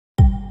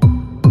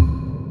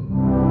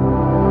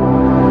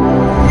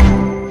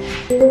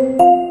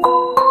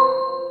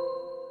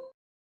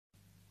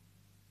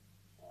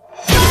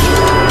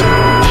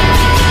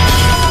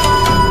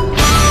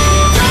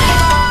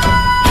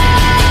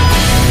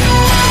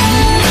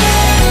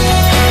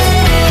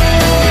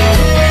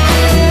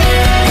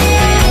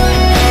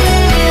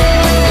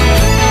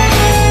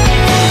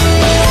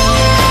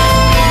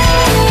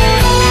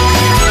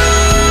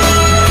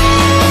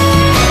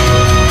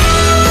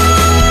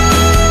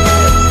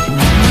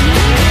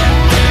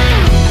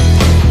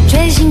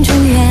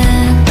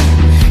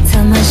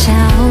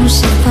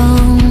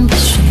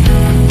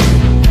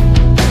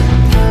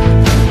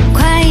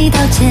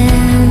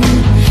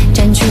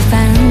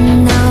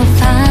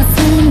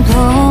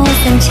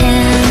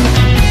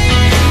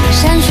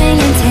山水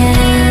连天，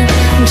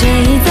这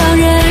一遭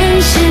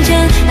人世间，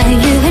爱与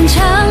恨长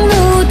路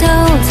都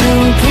走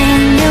遍，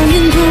流云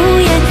不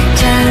言，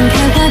展开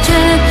画卷，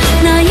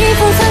那一幅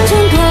苍穹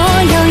多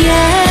耀眼。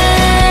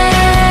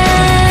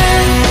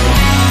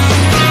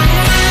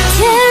天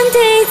地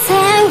在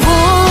我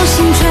心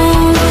中，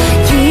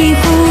一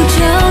壶酒，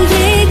一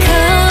颗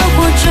火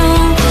种，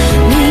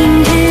明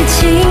日晴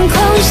空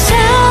笑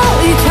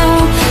与痛，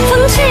风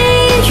起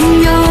云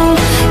涌，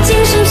今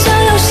生逍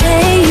遥谁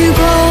与共？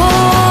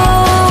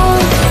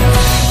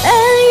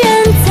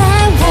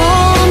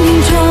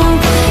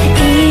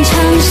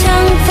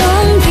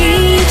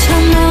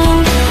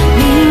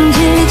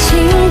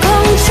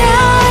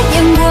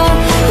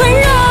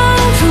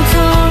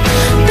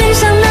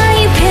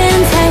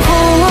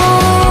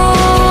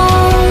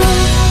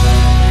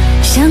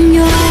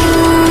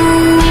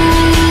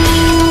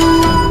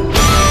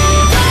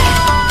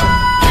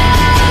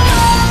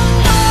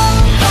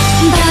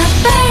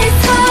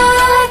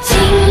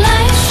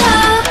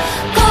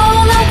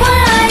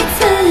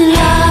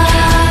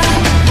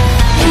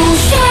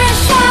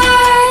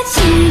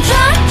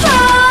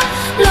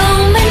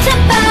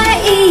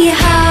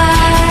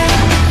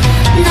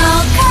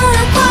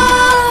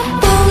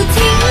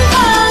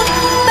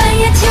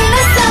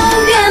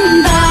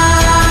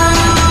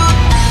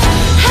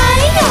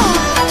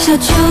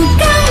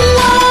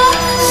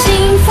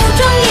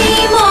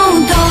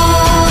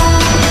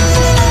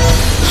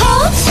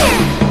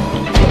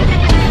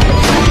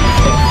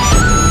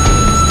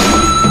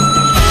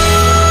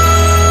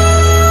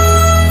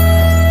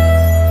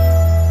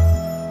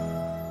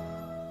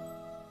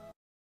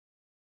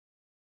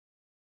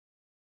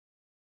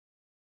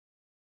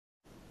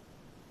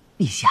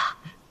陛下，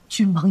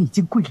君王已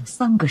经跪了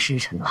3个时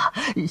辰了，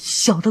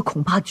小的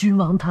恐怕君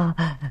王他……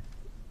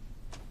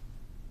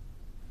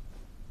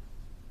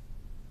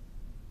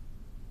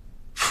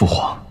父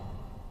皇，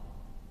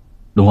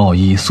龙傲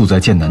一素在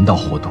剑南道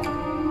活动，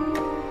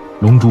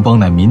龙竹帮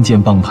乃民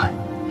间帮派，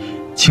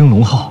青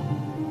龙号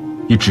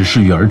也只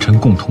是与儿臣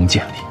共同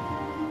建立，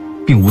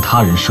并无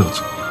他人涉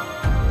足，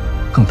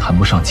更谈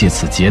不上借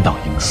此结党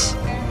营私，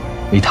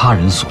为他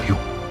人所用。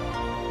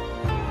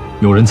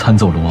有人参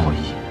奏龙傲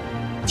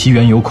一，其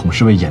缘由恐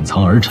是为掩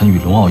藏儿臣与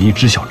龙傲一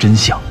知晓真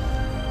相。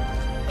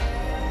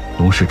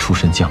龙氏出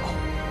身江湖，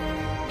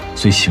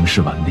虽行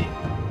事顽劣，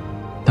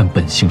但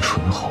本性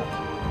醇厚。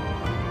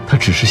他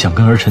只是想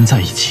跟儿臣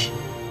在一起，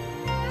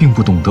并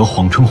不懂得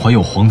谎称怀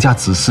有皇家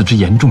子嗣之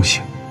严重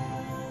性。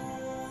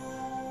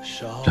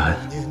然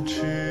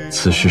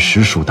此事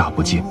实属大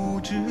不敬，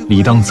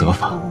理当责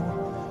罚。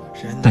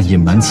但隐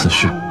瞒此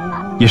事，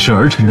也是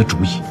儿臣的主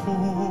意。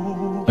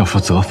要说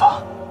责罚，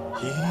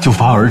就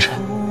罚儿臣，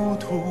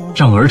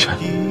让儿臣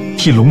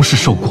替龙氏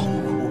受过。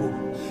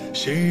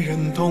谁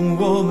人懂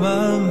我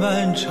漫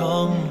漫长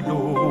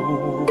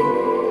路？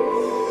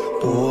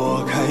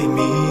拨开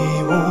迷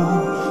雾，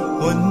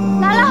问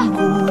来了，孤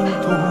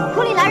独。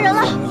府里来人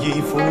了。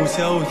一拂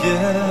笑颜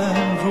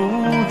如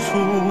初。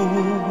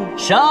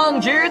圣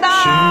旨到。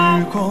时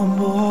光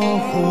模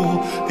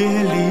糊，别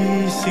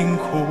离辛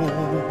苦。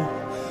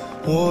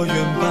我愿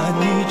伴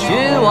你。君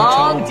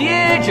王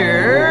接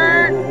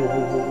旨。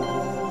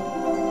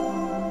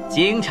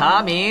经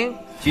查明，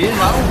君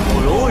王府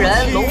卢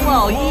人龙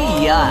傲一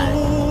一案，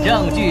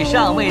证据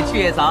尚未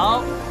确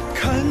凿，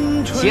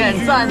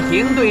现暂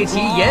停对其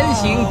严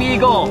刑逼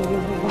供，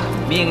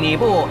命你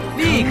部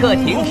立刻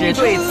停止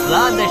对此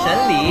案的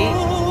审理，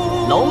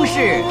龙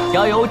氏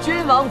交由君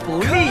王府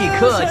立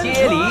刻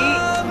接离，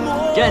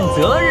朕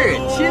择日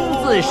亲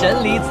自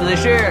审理此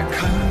事。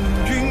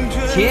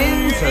钦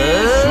此。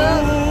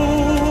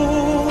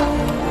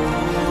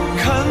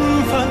看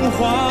繁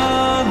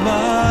华满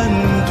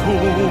途，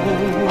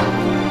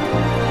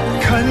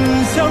看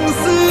相思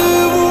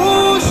无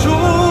数，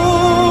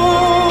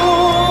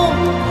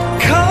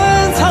看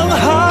沧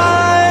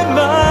海满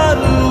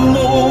目。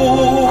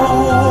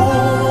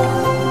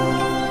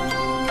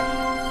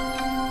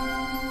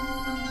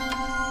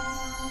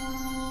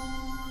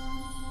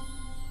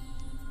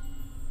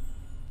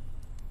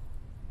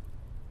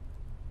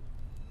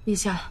陛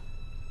下，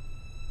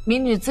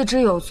民女自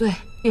知有罪，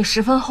也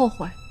十分后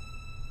悔。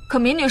可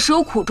民女是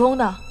有苦衷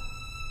的。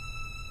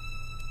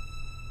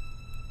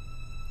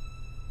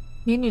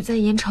民女在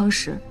银城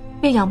时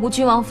便仰慕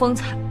君王风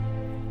采，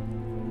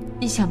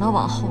一想到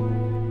往后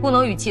不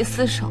能与其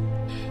厮守，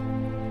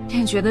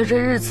便觉得这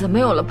日子没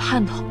有了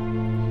盼头，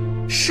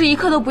是一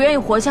刻都不愿意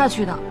活下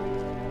去的。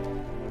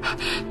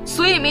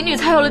所以民女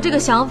才有了这个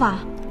想法，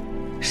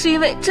是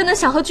因为真的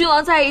想和君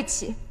王在一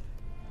起，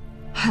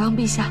还望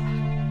陛下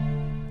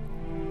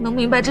能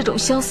明白这种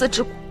相思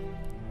之苦。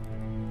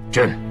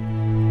朕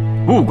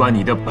不管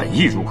你的本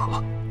意如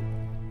何，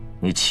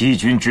你欺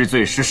君之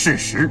罪是事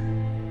实，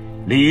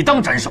理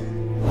当斩首。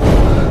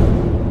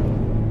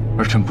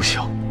儿臣不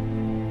孝，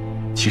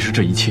其实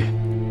这一切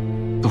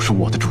都是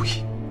我的主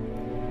意。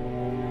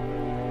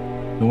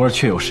龙儿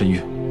确有身孕，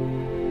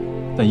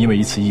但因为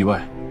一次意外，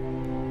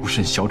不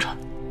慎小产。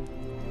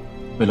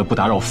为了不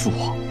打扰父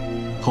皇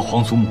和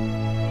皇祖母，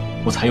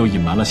我才又隐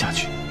瞒了下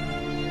去。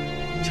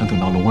想等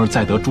到龙儿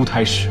再得珠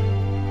胎时，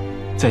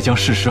再将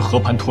事实和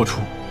盘托出。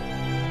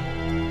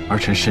儿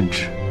臣深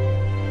知，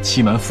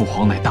欺瞒父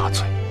皇乃大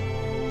罪，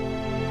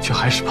却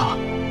还是怕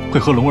会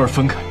和龙儿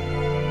分开，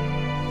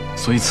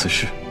所以此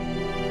事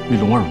与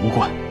龙儿无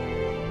关。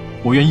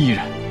我愿一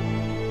人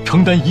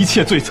承担一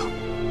切罪责。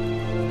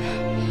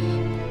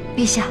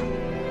陛下，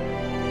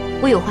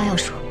我有话要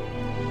说，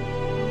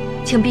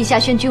请陛下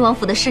宣君王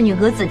府的侍女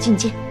娥子觐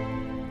见。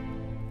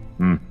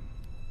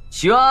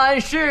宣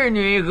侍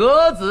女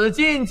娥子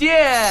觐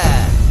见。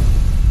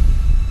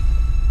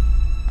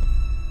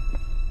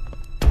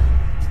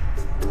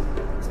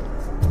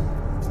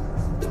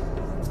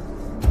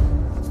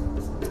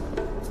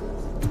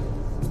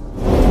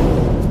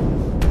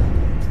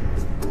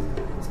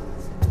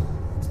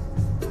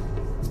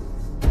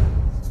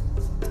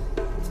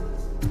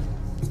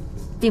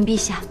禀陛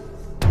下，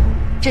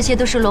这些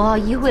都是龙傲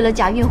一为了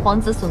假孕皇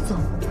子所做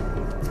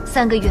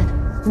，3个月的、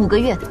5个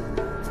月的，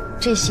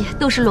这些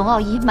都是龙傲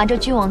一瞒着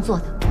君王做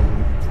的。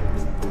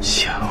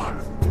贤儿，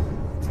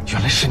原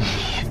来是你。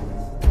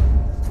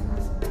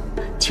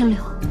清流，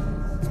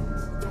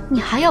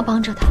你还要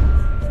帮着他？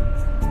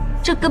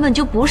这根本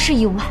就不是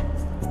意外，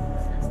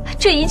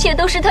这一切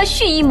都是他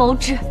蓄意谋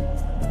之。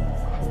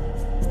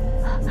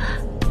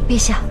陛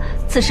下，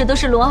此事都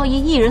是龙傲一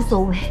一人所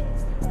为，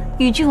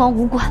与君王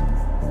无关。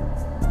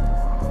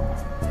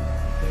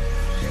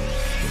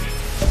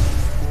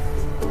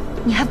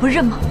你还不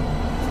认吗？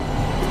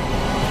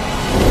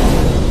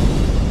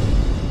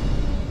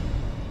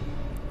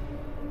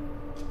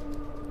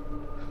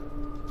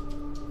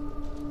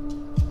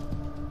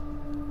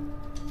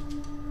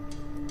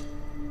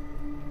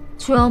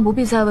君王不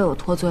必再为我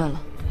脱罪了。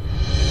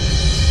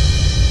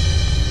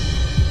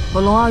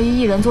我龙傲一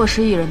一人做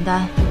事一人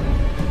担，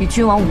与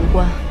君王无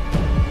关。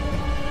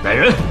来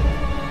人，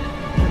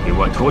给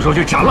我拖出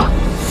去斩了！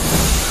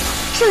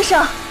圣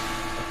上，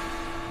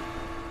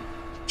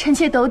臣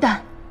妾斗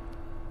胆，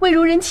为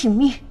孺人请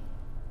命。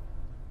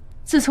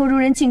自从孺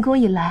人进宫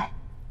以来，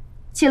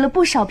解了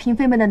不少嫔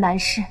妃们的难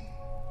事，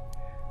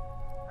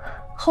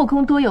后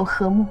宫多有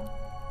和睦，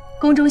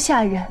宫中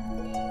下人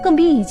更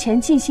比以前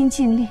尽心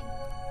尽力。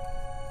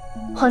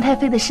皇太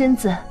妃的身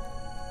子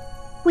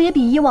不也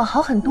比以往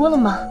好很多了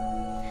吗？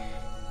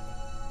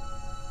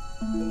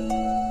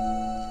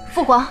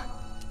父皇，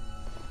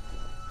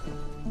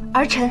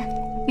儿臣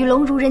与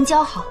龙孺人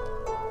交好，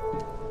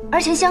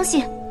儿臣相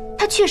信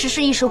他确实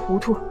是一时糊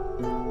涂。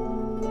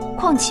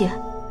况且，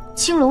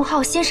青龙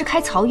号先是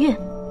开漕运，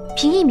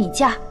平抑米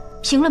价，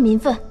平了民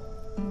愤，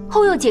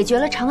后又解决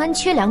了长安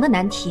缺粮的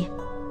难题。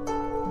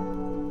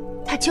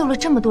他救了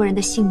这么多人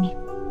的性命，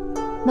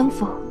能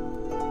否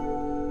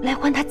来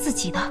还他自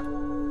己的？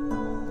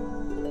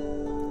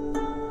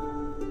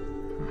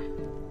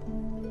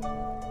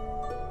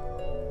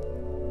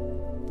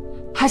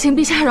还请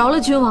陛下饶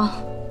了君王，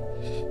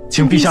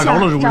请陛下饶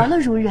了孺人，饶了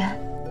孺人，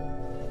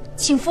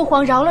请父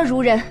皇饶了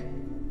孺人。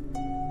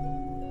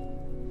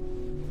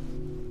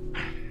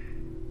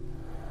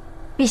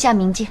陛下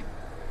明鉴，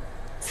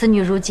此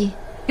女如今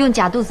用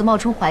假肚子冒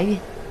充怀孕，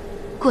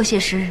过些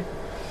时日，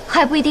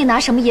还不一定拿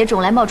什么野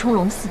种来冒充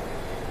龙嗣。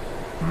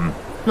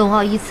龙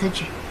傲一此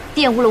举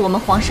玷污了我们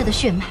皇室的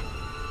血脉，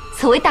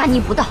此为大逆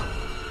不道。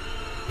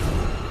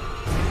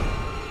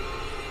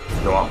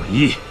龙傲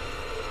一，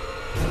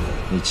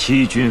你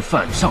欺君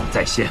犯上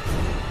在先，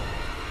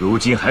如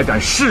今还敢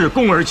恃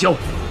功而骄！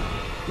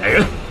来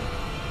人，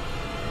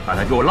把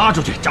他给我拉出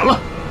去斩了！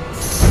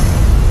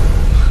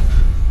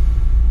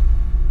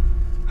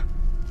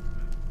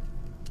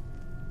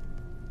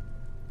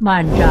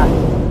慢着！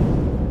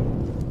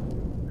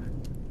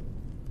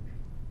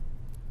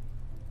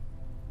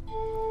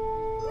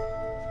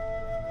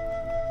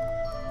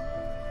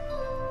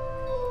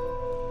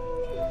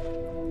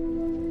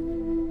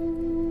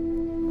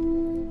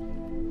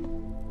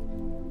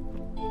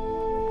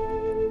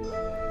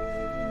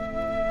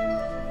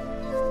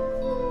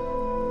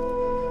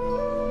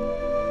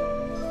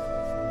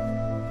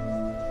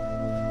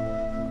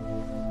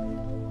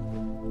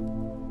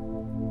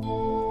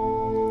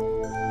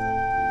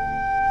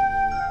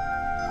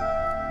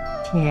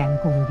天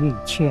宫玉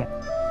阙，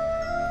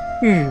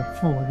日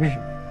复日，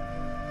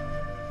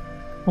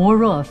不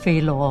若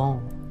飞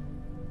龙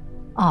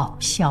傲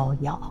逍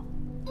遥。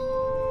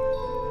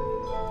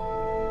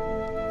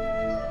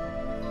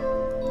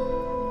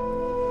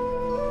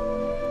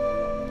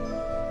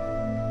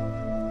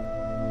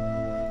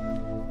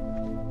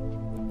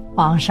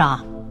皇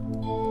上，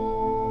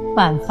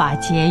万法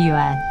结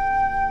缘，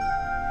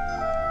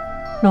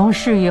龙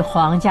氏与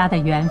皇家的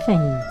缘分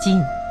已尽，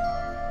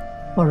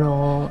不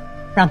如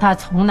让他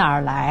从哪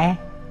儿来，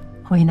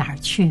回哪儿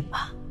去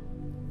吧。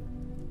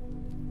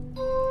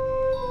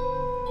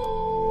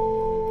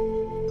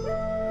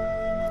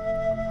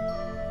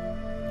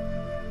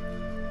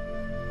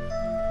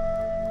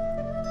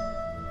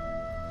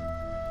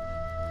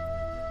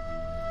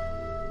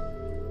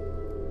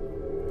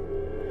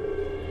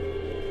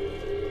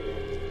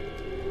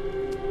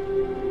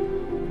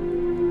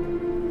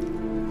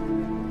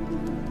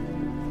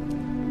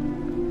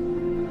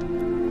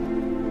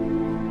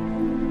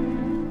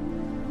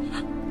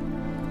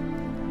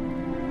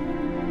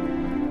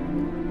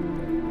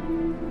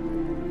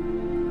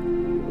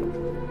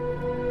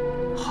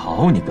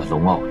好你个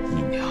龙傲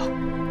一呀！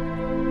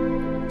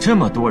这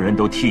么多人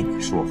都替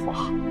你说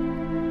话，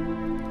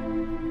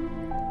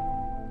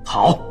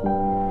好，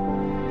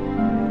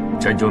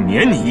朕就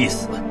免你一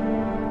死。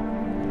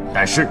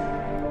但是，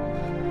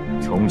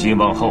从今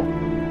往后，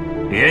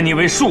贬你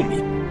为庶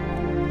民，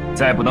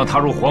再不能踏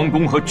入皇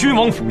宫和君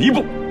王府一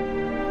步。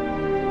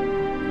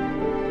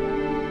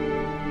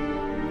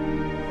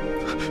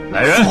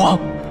来人，父皇，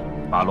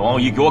把龙傲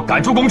一给我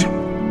赶出宫去。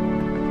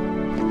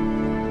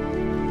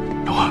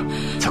龙儿，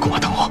在宫外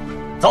等我。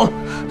走。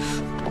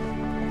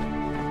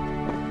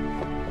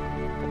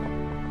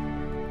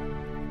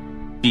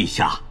陛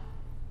下，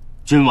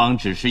君王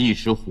只是一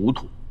时糊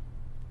涂，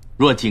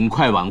若尽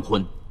快完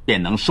婚，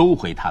便能收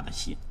回他的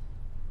心。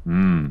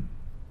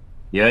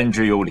言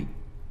之有理。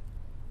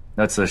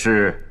那此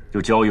事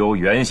就交由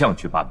元相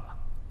去办吧。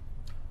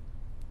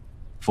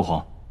父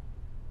皇，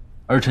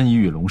儿臣已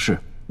与龙氏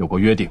有过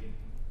约定，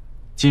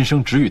今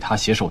生只与他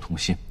携手同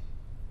心，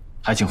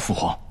还请父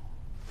皇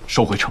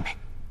收回成命。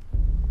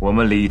我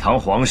们李唐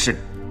皇室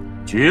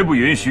绝不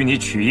允许你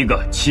娶一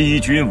个欺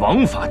君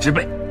枉法之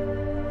辈，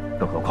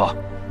更何况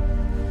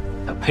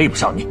他配不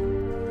上你。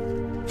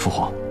父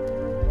皇，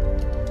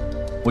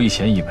我以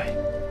前以为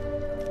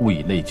物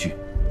以类聚，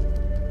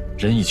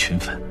人以群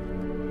分，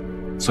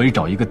所以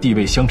找一个地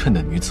位相称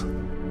的女子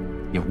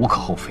也无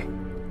可厚非。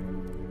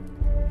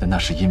但那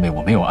是因为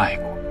我没有爱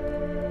过，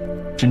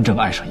真正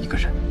爱上一个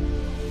人，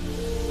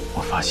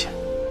我发现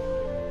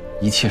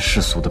一切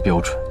世俗的标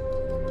准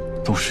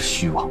都是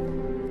虚妄。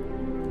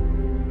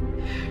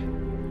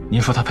您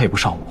说他配不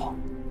上我，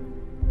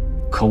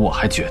可我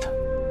还觉得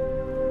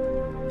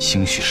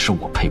兴许是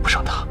我配不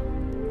上他。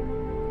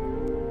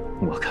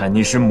我看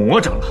你是魔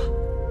怔了，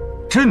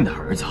朕的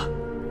儿子，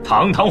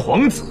堂堂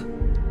皇子，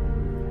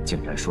竟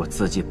然说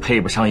自己配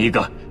不上一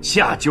个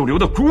下九流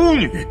的孤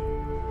女。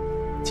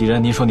既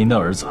然您说您的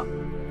儿子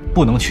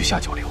不能娶下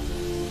九流，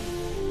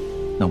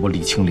那我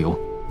李清流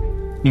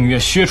宁愿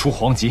削除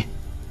皇籍，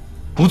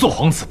不做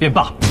皇子便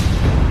罢。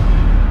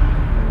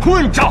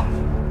混账！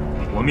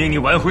我命你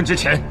完婚之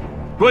前，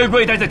乖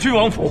乖待在君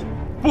王府，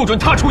不准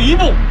踏出一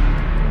步。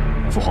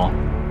父皇，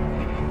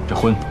这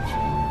婚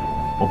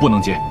我不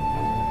能结。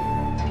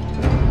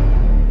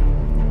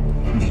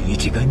你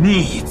这个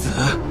逆子！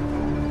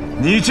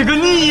你这个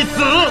逆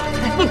子！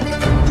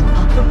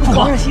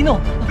皇上息怒！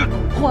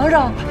皇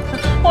上，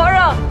皇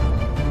上，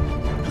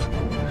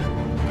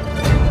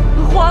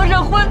皇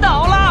上昏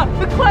倒了！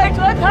快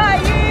传太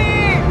医！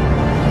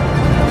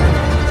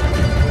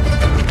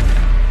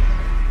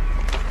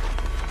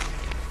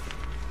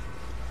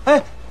哎，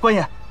官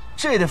爷，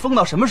这得封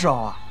到什么时候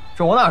啊？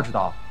这我哪知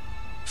道？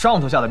上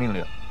头下的命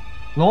令，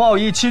龙傲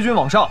一欺君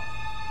罔上，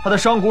他的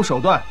商贾手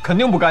段肯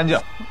定不干净，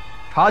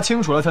查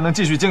清楚了才能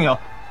继续经营。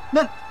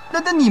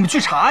那你们去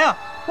查呀！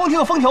光听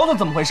个封条算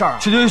怎么回事啊？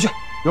去，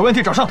有问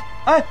题找上头。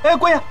哎，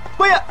官爷，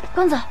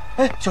公子，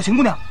哎，小秦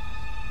姑娘，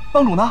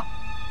帮主呢？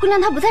姑娘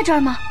她不在这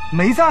儿吗？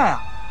没在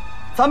啊，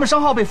咱们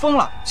商号被封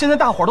了，现在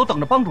大伙儿都等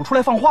着帮主出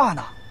来放话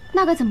呢。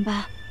那该怎么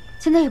办？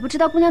现在也不知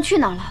道姑娘去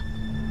哪儿了。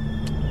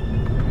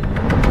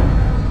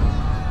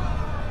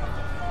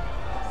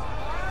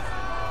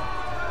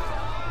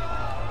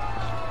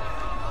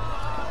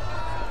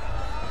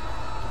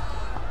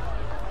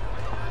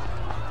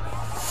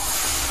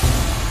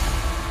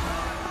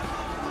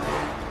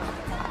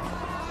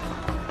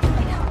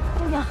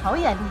好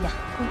眼力呀，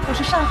都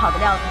是上好的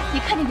料子，你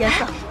看这颜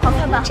色，好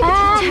看吧？这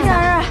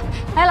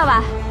哎，老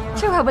板，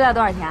这块布料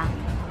多少钱啊？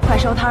快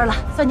收摊了，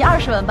算你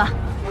20文吧。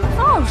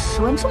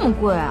20文这么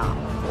贵啊？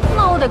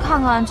那我得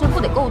看看这布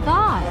得够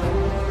大呀。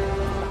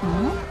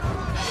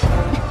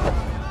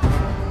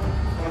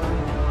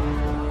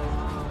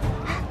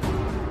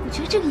我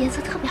觉得这个颜色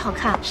特别好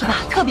看，是吧？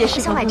特别适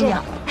合姑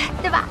娘，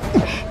对吧？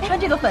穿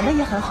这个粉的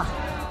也很好，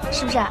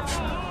是不是？哎，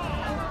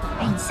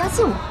你相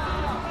信我。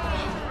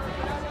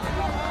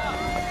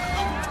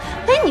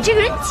哎，你这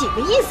个人几个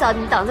意思啊？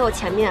你挡在我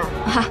前面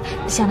啊！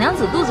小娘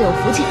子肚子有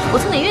福气，我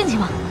蹭点运气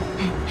嘛。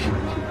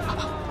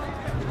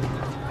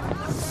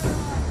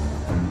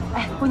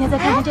哎，姑娘再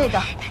看看这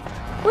个，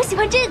我喜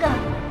欢这个。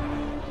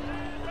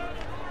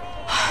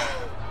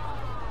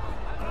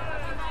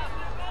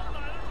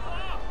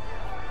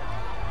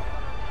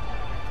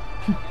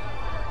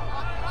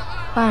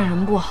办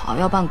人不好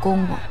要办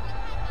公公，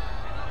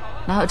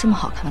哪有这么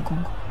好看的公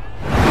公？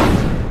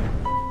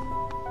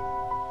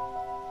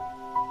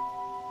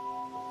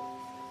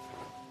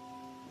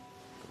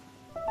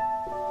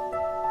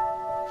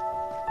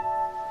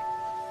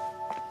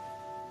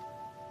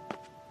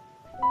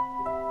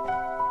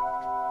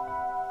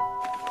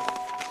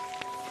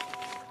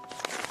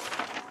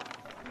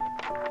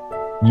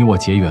你我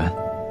结缘，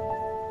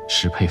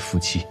实配夫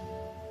妻。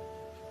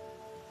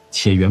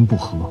且缘不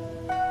合，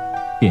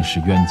便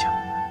是冤家。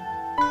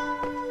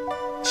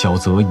小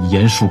则以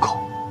言漱口，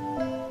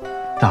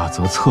大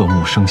则侧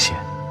目生嫌。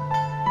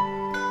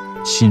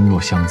心若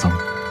相增，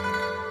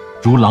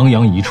如狼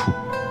羊一处。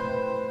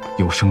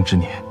有生之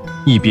年，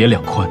一别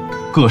两宽，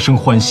各生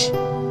欢喜。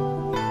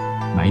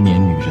埋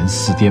年女人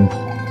似颠簸，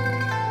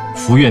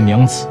福愿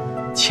娘子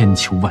千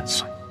秋万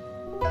岁。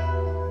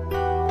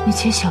你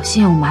且小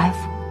心有埋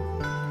伏，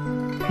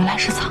原来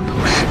是藏头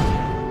诗。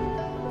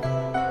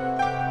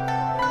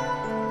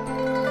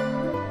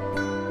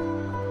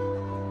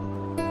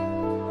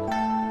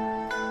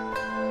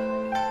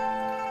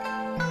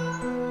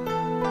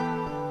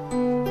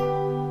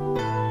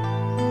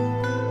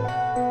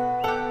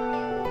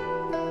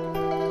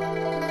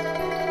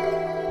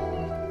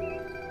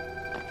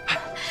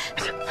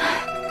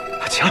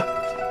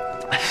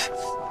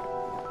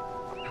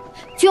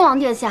君王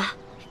殿下，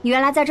你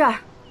原来在这儿。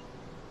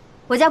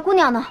我家姑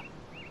娘呢？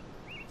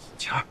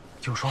晴儿，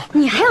听我说。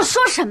你还要说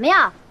什么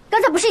呀？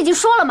刚才不是已经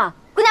说了吗？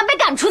姑娘被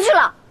赶出去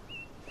了。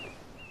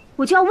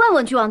我就要问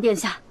问君王殿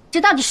下，这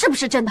到底是不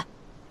是真的？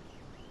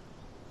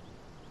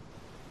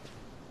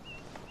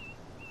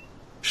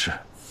是。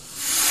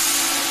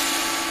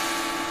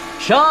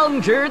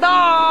圣旨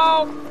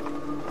到！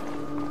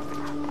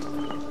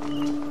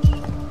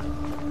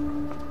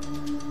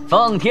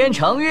奉天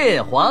承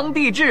运，皇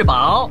帝至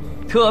宝，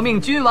特命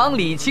君王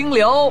李清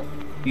流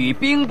与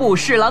兵部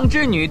侍郎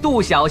之女杜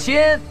小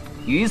仙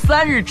于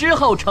3日之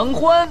后成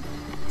婚，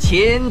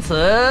钦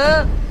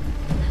此。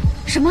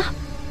什么？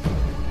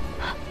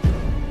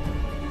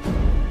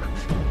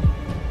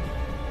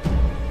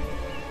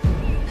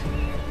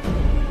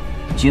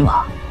君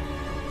王，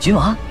君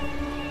王，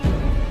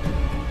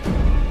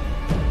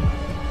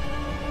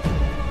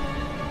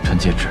臣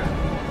接旨。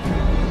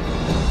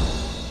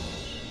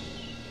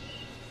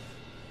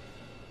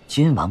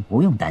君王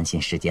不用担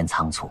心时间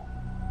仓促，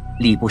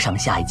吏部上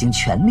下已经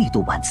全力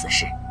督办此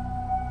事。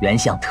袁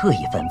相特意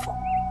吩咐，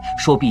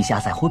说陛下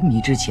在昏迷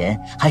之前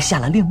还下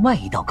了另外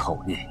一道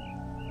口谕：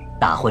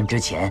大婚之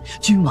前，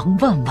君王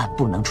万万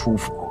不能出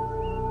府。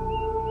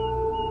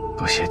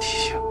多谢提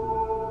醒。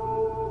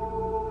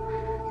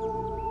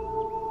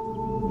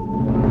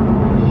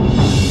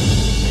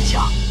袁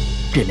相，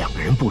这2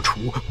个人不除，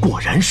果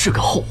然是个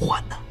后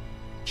患呢。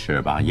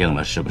翅膀硬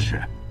了是不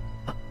是？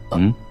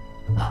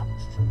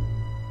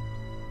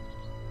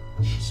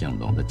姓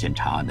龙的检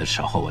查案的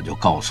时候，我就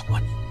告诉过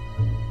你，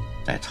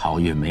在漕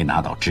运没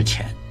拿到之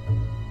前，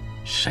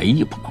谁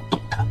也不能动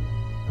他。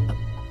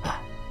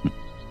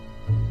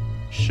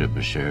是不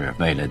是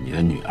为了你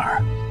的女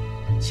儿，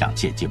想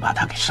借机把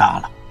她给杀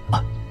了？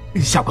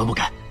下官不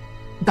敢，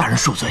大人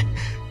恕罪。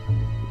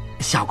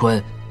下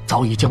官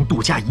早已将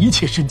杜家一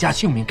切身家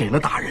性命给了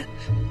大人，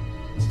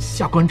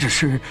下官只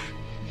是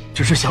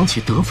想起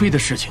德妃的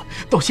事情，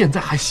到现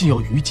在还心有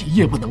余悸，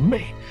夜不能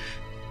寐。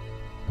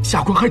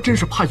下官还真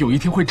是怕有一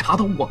天会查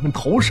到我们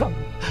头上。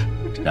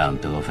让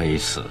德妃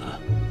死，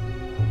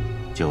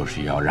就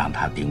是要让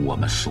她顶我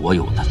们所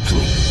有的罪。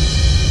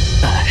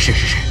是，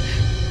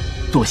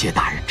多谢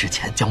大人之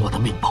前将我的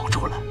命保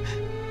住了。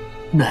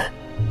那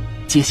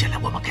接下来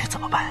我们该怎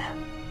么办啊？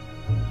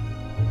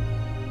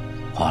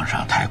皇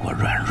上太过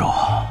软弱，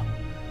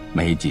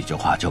没几句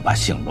话就把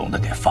姓龙的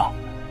给放了。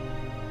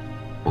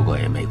不过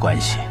也没关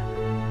系，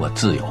我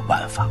自有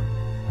办法。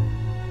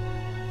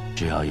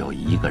只要有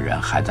一个人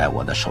还在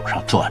我的手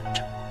上攥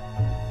着，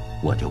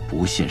我就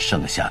不信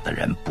剩下的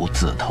人不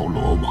自投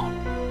罗网。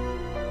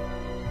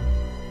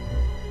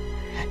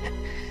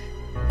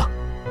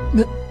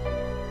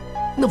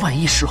那万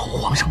一事后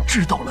皇上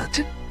知道了，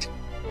这……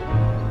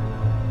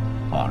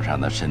皇上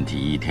的身体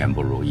一天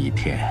不如一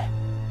天，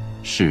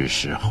是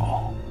时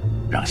候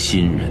让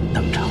新人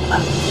登场了。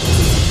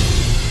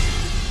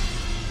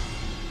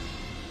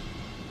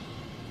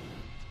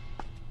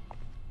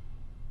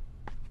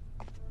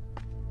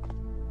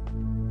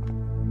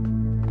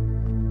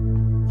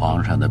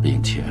皇上的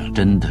病情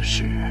真的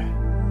是……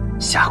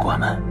下官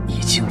们已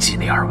经尽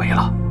力而为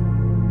了，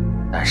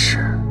但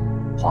是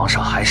皇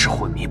上还是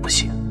昏迷不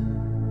醒。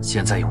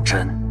现在用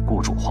针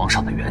固住皇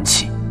上的元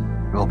气，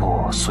若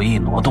不随意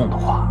挪动的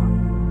话，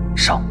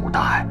尚无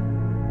大碍。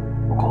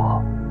不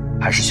过，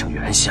还是请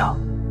袁相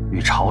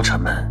与朝臣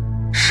们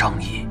商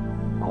议，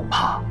恐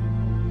怕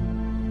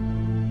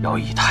要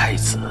以太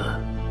子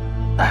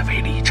代为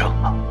理政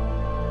了。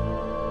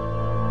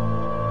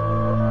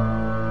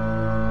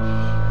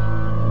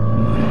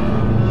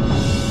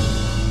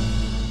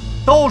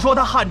都说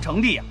他汉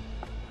成帝啊，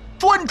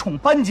专宠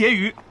班婕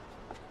妤，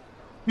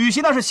与其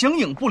那是形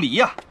影不离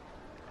呀。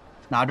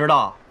哪知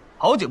道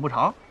好景不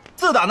长，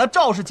自打那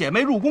赵氏姐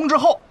妹入宫之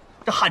后，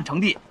这汉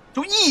成帝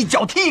就一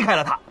脚踢开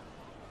了他。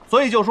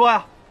所以就说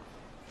呀，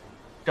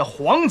这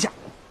皇家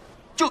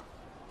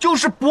就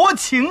是薄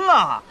情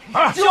啊！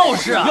就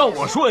是啊！要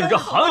我说你这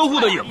含糊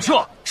的影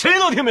射，谁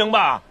能听明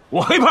白？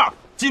我黑胖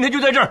今天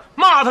就在这儿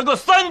骂他个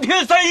3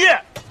天3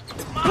夜。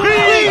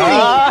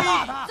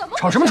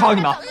吵什么吵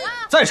你们？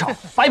再吵，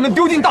把你们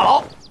丢进大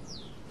牢！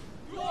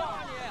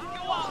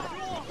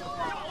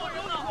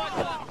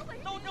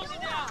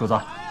主子，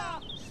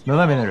门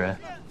外面的人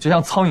就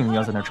像苍蝇一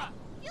样在那吵，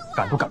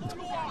赶都赶不走。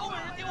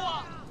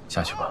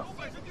下去吧。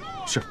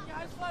是。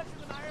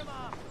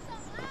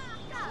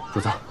主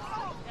子，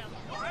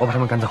我把他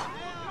们赶走。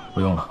不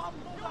用了，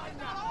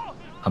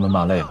他们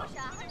骂累了，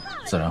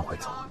自然会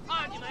走。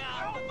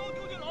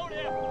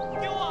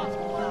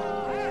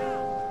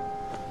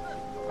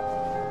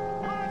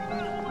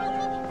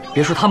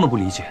别说他们不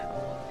理解，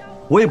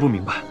我也不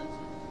明白，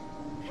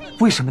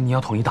为什么您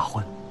要同意大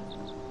婚，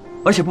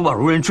而且不把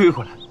如人追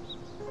回来？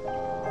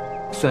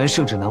虽然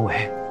圣旨难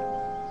违，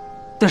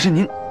但是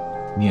你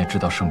也知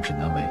道圣旨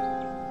难违，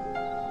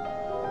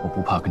我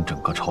不怕跟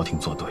整个朝廷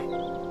作对。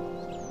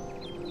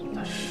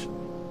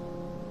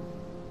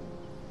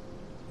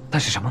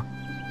但是什么？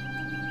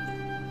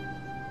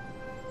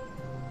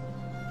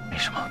没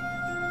什么。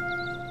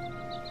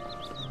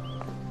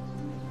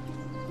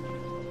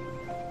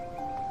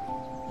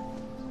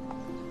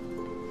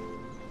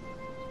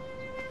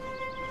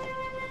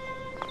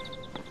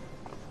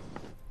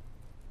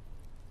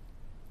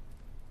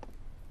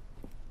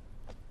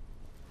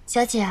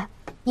小姐，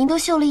您都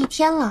绣了一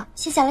天了，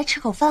歇下来吃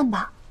口饭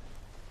吧。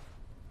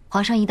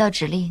皇上一道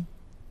指令，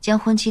将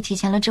婚期提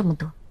前了这么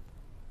多，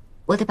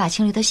我得把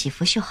青流的喜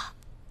服绣好。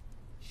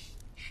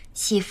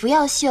喜服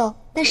要绣，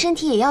但身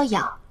体也要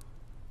养，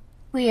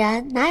不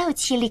然哪有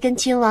气力跟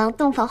君王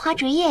洞房花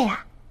烛夜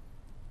呀？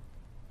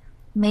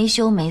没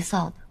羞没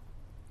臊的。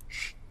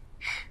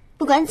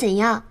不管怎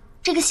样，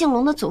这个姓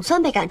龙的总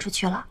算被赶出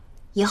去了。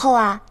以后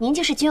啊，您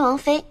就是君王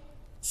妃，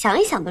想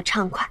一想都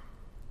畅快。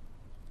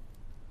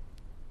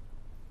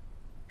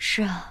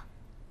是啊，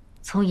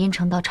从银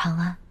城到长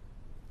安，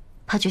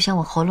他就像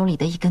我喉咙里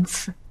的一根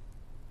刺，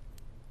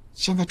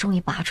现在终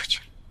于拔出去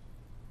了。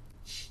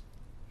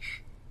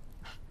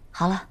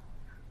好了，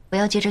不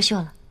要接着绣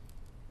了。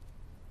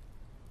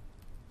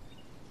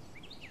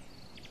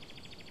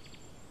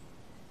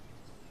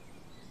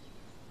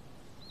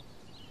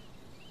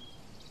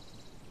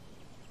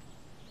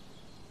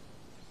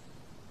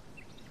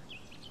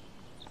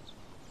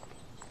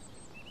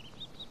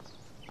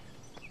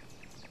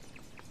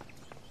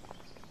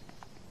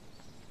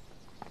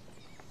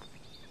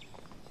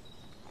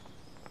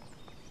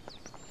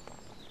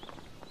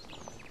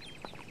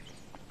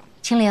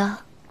清流，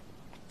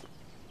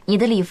你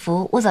的礼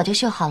服我早就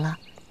绣好了，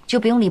就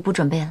不用礼部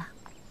准备了。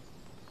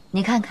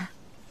你看看，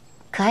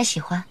可还喜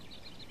欢？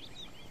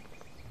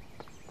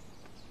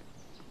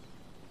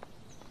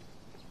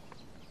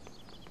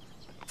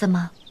怎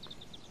么，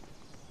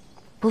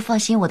不放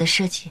心我的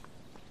设计？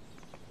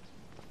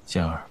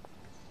仙儿，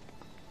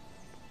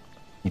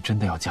你真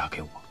的要嫁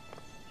给我？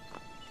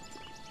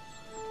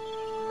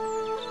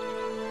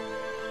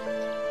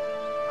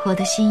我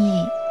的心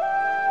意，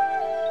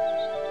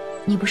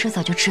你不是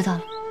早就知道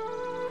了？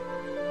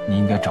你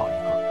应该找一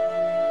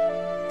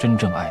个真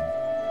正爱你。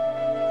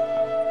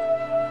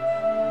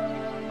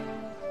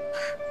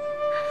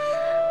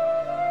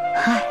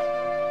爱，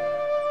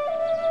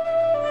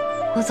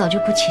我早就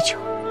不祈求。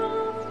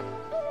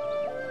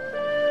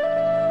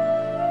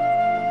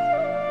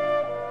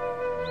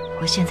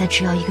我现在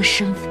只要一个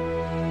身份。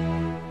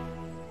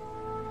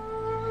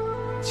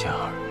仙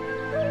儿，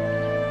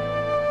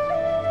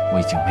我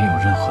已经没有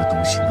任何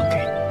东西能给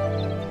你。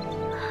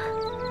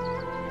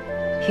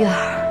月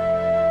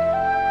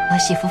儿，把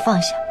喜服放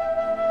下，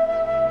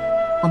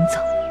我们走。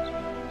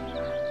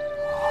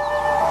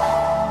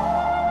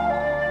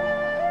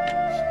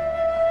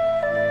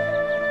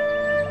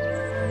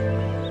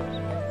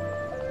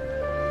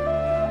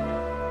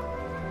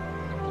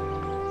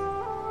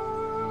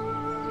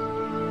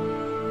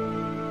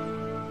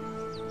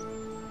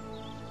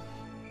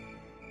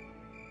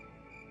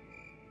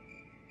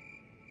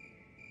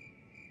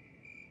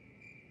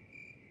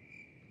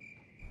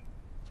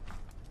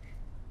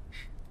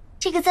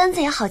这个簪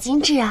子也好精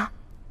致啊，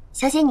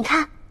小姐你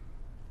看。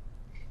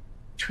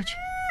出去。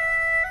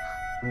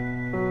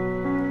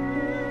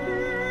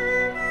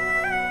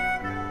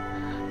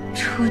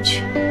出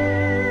去。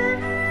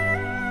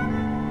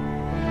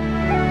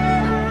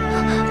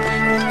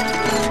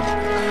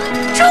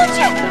出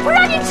去！我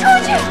让你出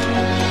去！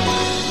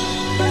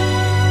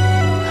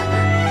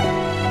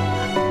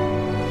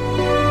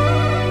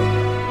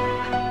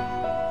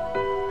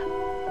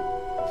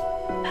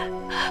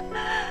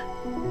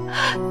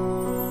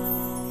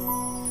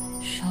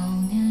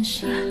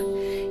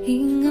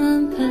阴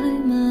暗白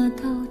马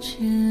刀剑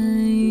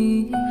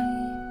影，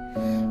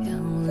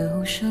杨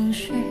柳生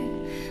絮，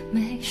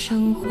眉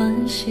生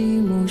欢喜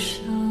木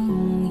生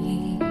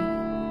影。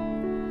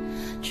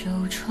旧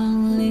窗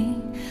棂，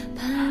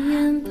半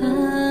言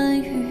半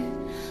语，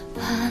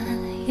半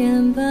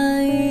言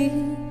半语。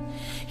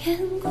言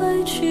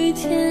归去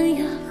天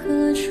涯，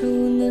何处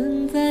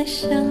能再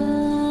相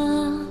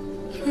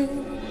遇？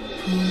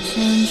不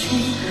见君，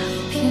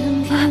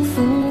偏偏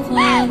风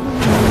华路里。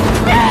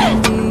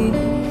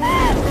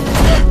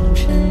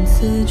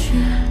此句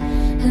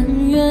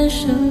恩怨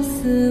生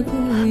死不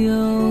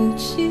由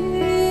己，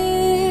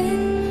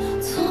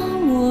从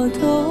我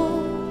都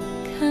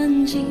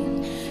看尽，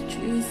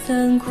聚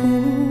散苦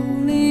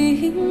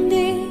伶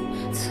仃。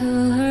侧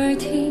耳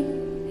听，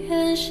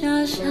月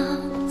下相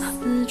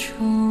思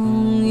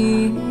重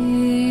吟。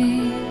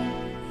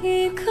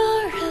一个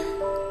人，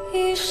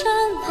一扇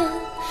门，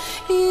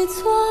一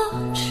座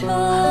城，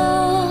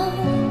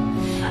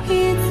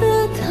一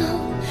字灯，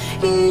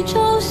一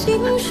朝兴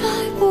衰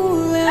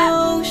不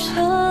留声，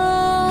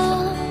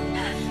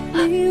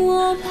你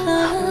我盼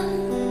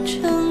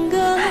整个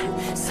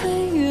岁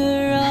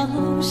月，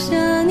饶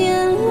下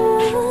年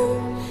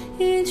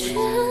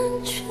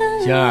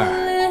仙儿。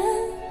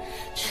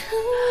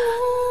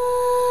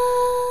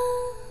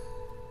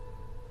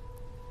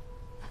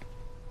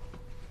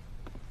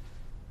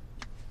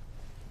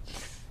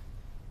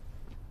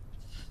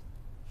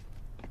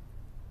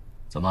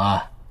怎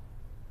么，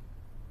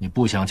你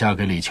不想嫁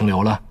给李清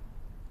流了？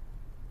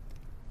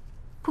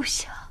不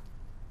想，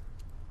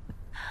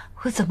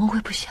我怎么会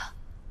不想？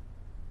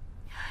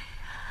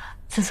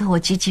自从我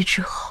及笄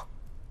之后，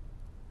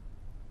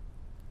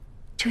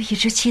就一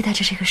直期待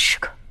着这个时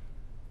刻。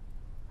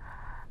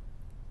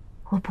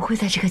我不会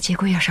在这个节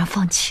骨眼上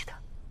放弃的。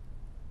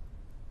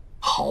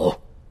好，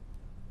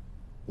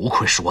不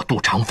愧是我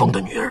杜长风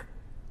的女儿。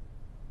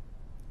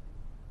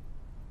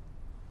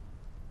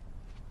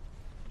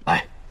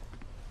来，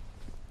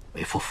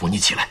为父扶你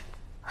起来。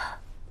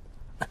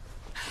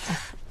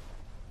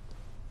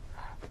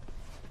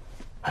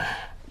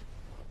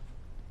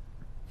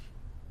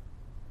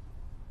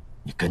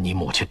你跟你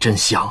母亲真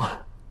像啊！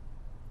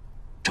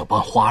这般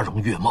花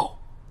容月貌，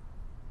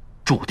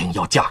注定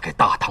要嫁给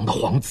大唐的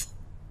皇子。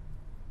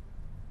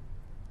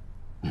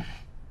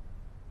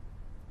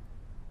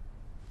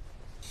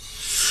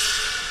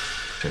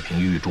这瓶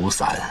玉竹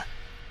散，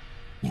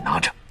你拿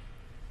着。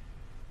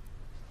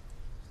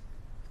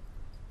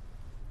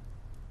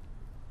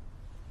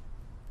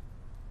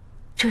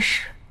这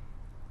是？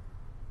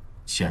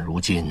现如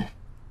今，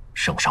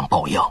圣上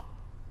抱恙。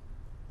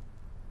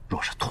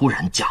若是突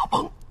然驾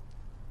崩，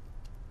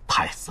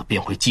太子便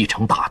会继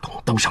承大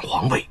统，登上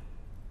皇位。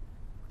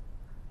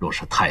若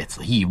是太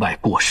子意外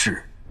过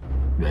世，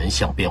元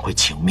相便会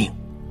请命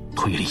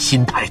推立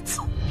新太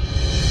子。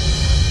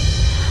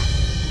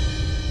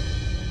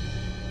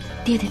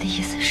爹爹的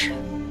意思是，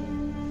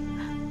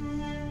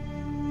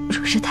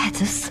若是太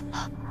子死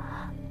了，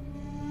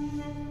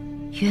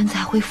元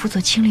载会辅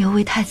佐清流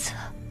为太子。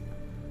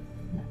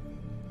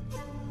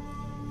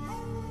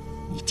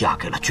你嫁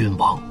给了君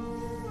王，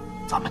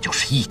咱们就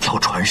是一条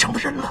船上的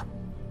人了。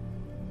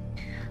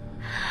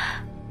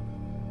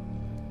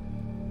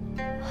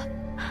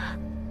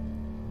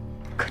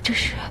可这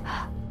是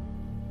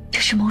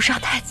谋杀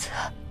太子。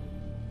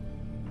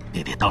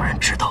爹爹当然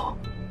知道，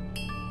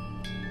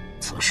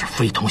此事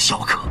非同小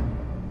可。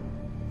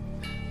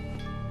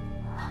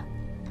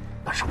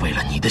但是为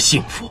了你的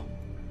幸福，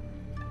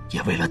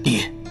也为了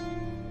爹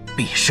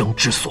毕生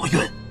之所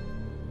愿，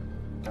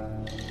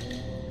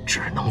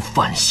只能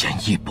犯险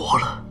一搏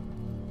了。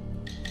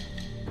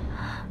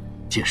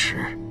届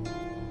时，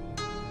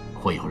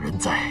会有人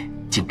在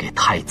敬给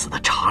太子的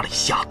茶里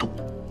下毒。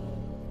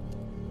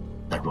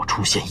但若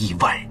出现意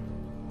外，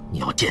你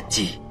要见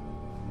机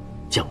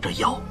将这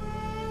药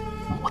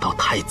抹到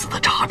太子的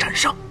茶盏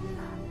上。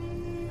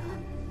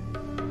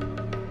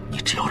你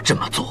只要这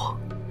么做，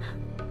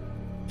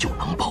就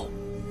能保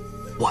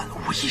万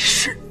无一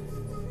失。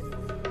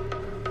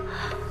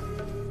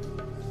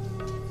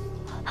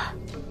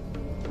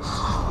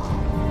好。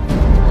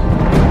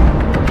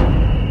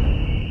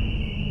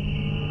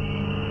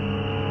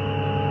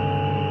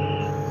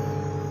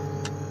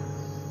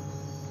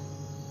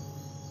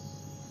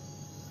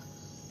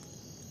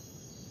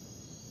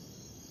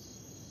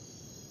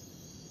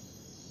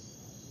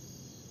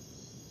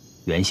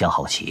原相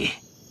好奇，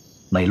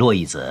美洛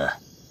一子，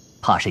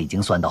怕是已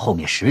经算到后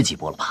面10几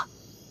波了吧？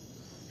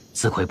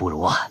自愧不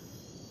如啊！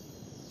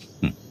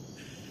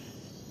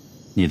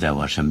你在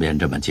我身边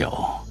这么久，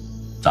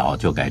早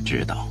就该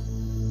知道，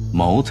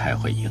谋才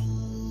会赢，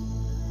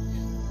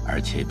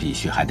而且必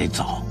须还得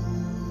早，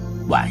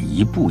晚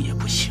一步也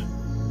不行。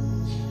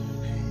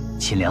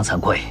秦良惭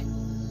愧，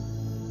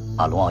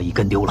把龙傲一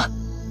跟丢了。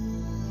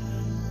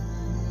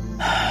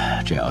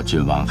只要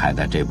君王还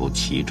在这步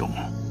棋中，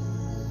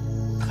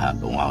他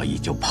龙傲一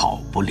就跑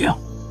不了。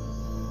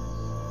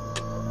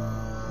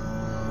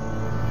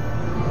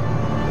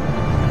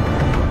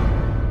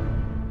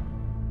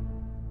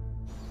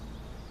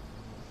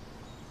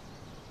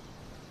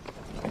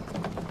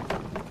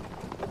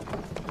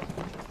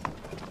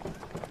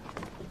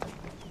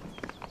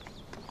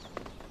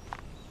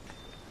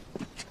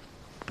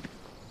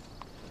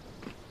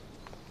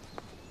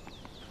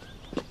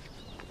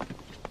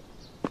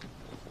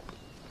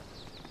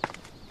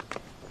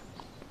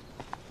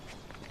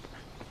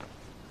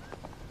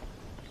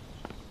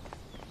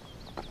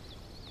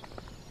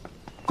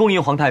恭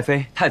迎皇太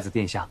妃、太子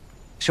殿下，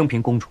生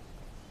平公主。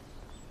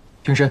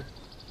平身。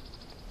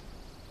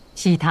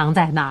喜堂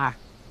在哪儿？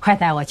快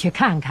带我去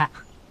看看。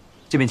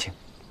这边请。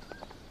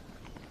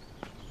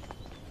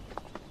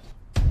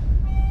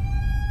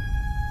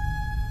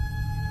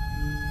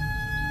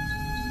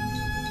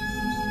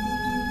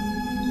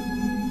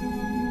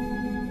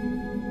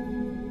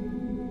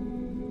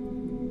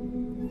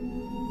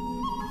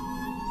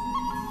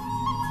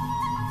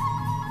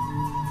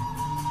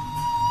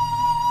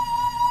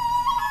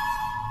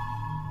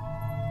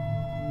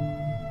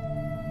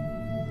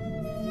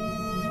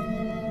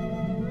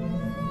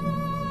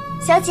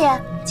小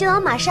姐，君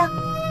王马上。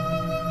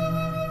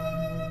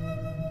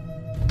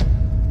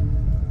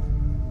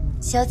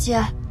小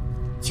姐，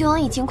君王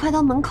已经快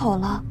到门口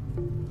了。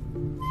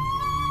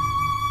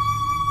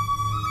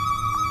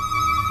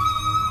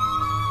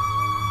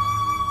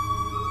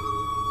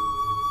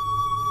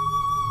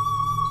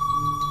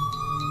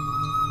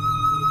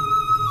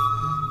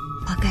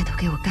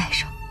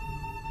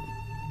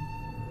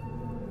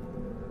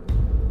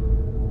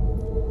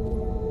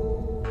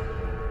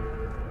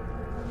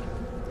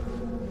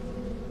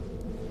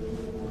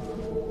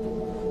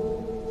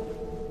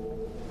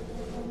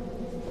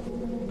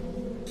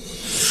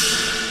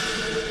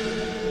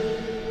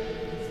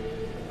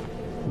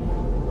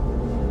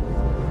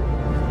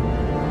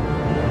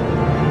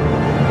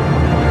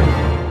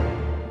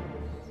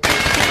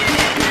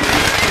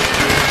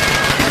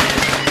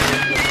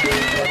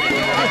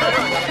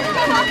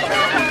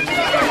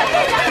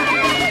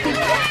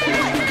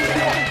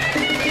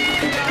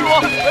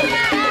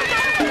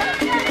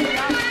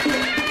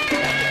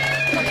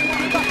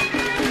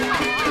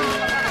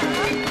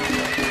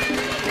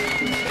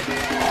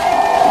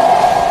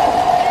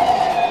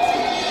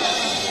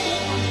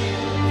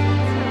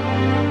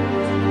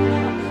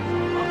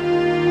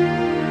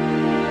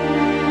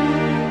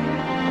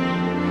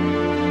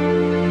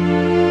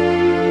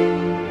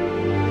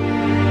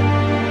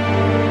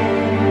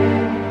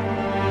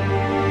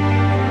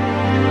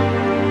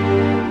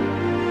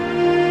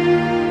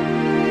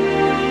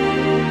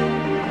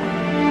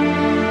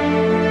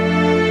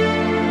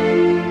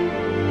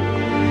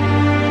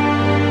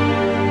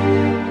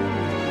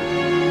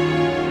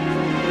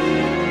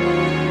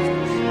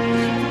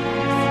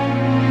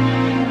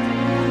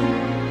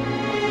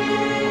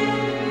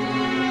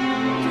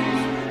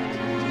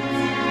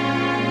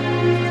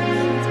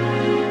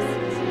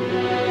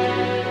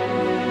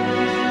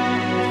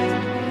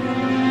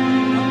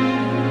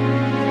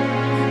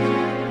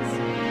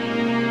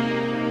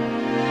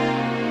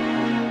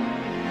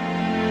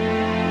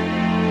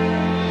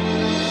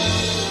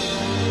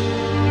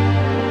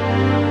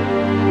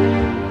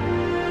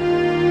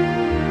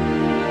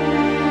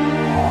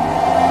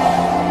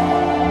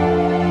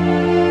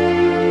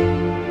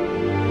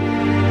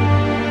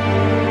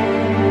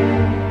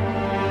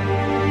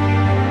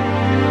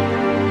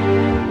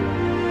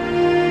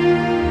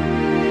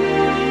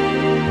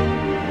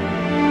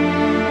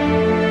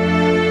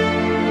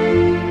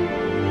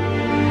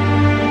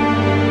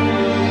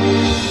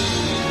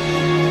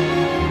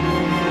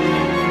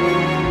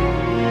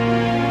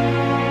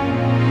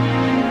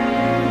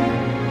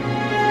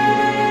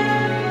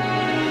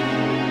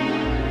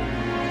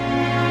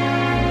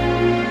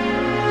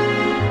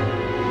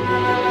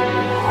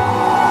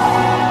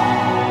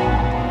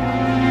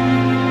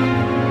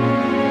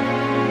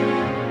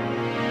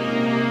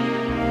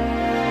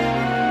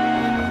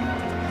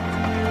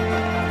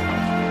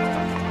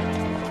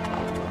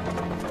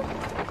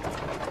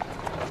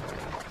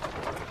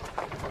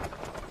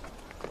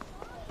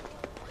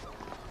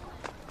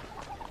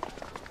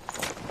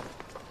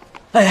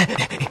哎，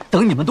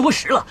等你们多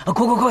时了，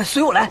快，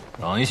随我来。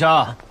等一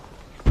下，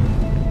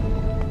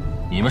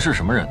你们是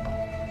什么人？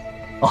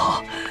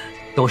哦，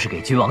都是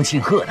给君王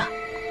庆贺的。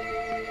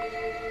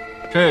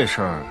这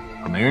事儿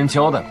可没人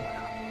交代过呀。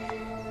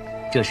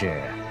这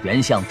是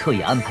原相特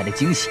意安排的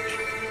惊喜，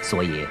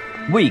所以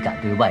未敢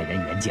对外人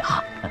言讲。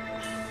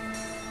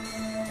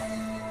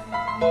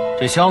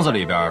这箱子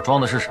里边装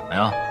的是什么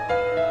呀？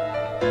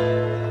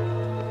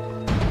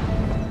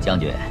将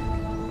军，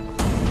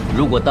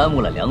如果耽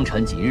误了良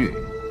辰吉日，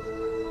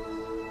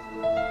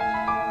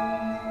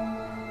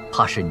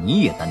怕是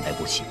你也担待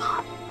不起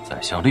吧？宰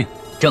相令，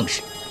正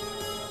是。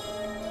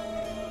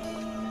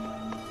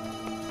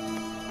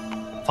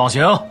放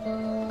行，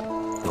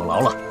有劳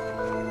了。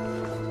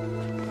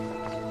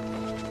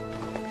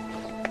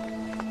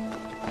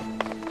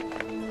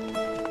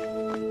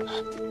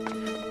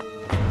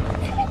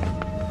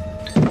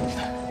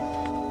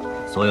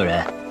所有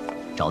人，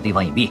找地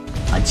方隐蔽，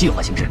按计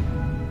划行事。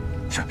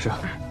是，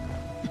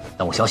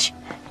等我消息。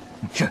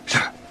是。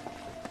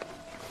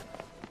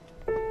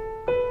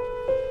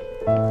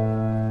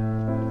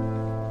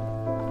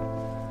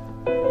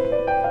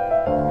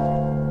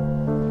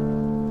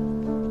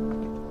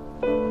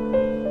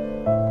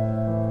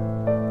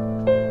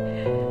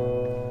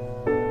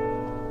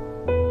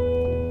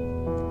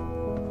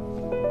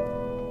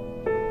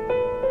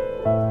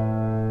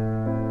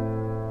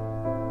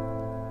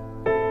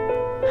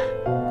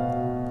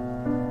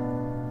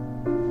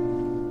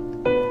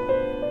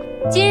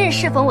今日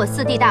适逢我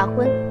四弟大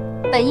婚，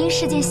本应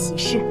是件喜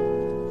事，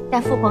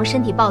但父皇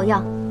身体抱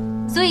恙，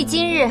所以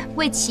今日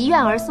为祈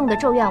愿而送的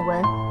咒愿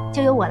文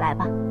就由我来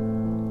吧。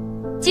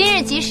今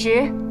日吉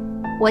时，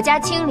我家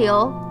清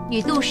流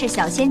与杜氏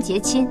小仙结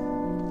亲，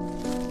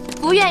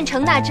福愿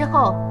成纳之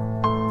后，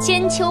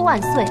千秋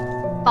万岁，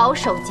保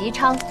守吉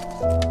昌。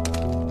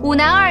五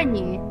男二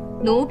女，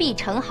奴婢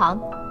成行，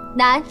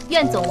男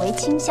愿总为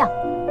卿相，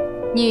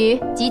女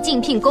即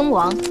竞聘公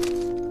王。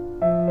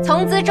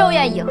从兹咒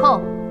愿以后，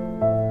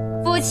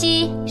夫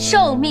妻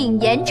寿命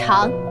延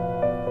长。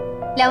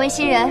两位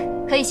新人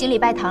可以行礼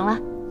拜堂了。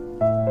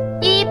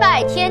一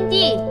拜天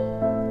地。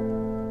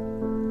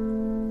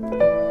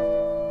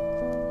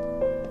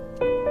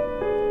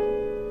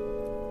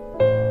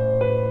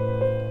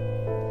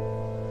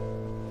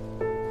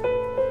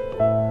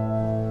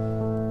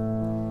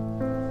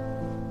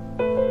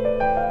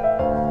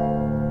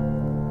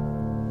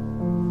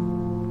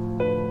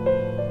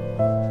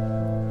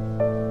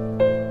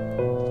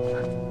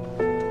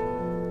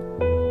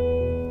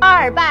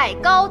二拜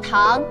高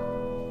堂。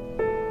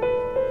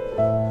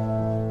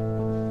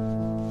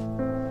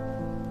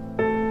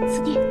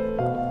四弟，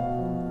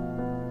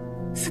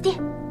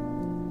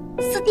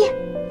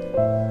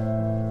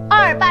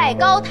二拜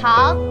高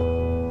堂。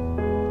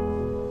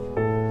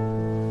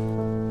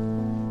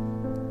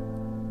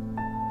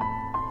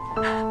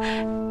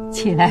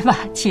起来吧，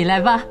起来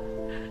吧。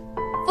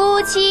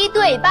夫妻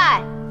对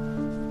拜。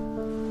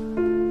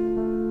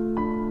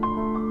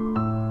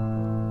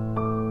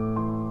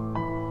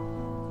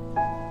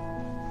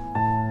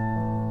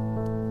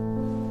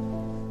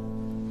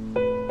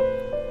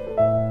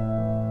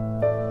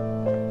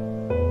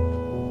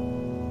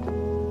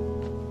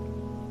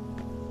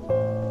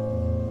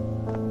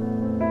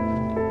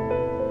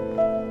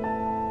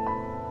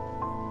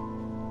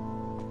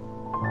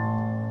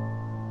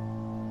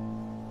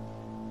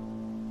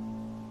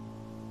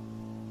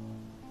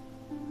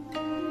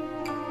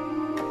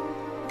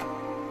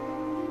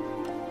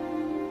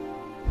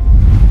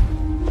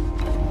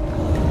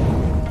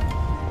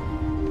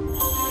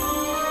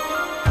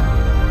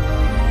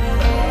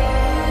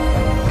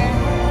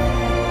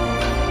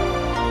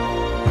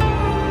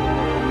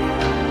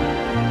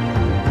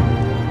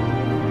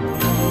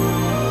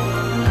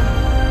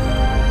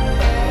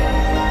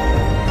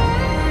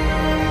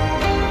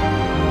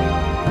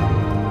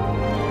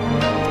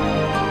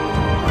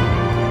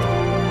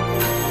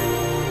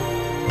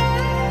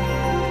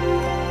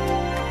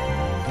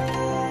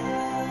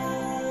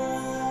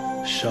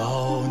少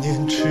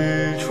年踟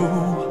蹰，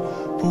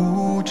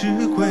不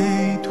知归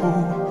途，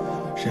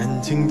人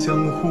尽江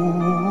湖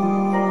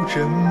无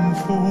人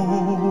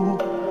负。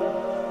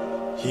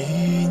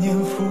一念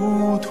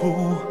浮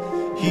屠，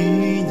一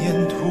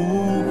念屠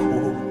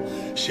苦，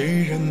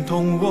谁人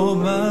懂我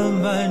漫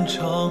漫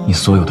长？你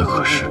所有的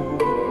可是，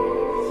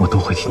我都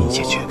会替你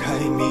解决。开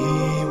迷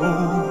雾，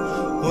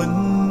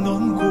温暖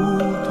孤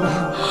独，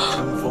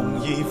乘风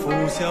一拂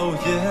笑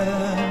颜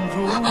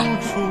如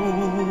初。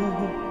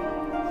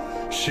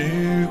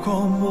时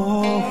光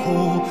模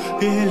糊，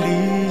别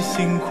离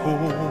辛苦，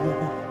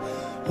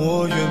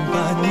我愿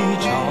伴你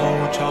朝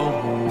朝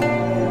暮暮。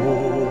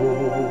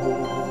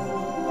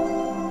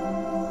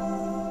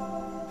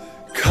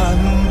看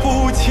不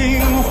清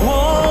荒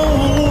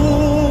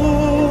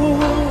芜，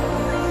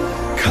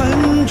看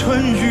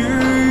春雨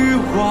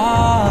花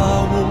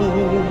雾，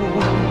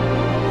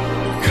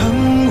看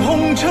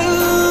红尘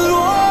落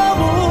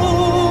幕，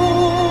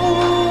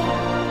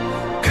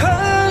看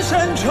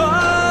山川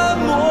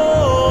陌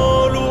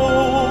路，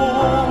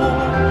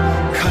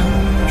看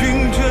云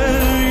卷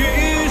雨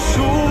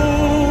舒，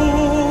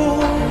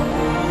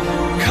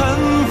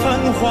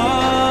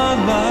花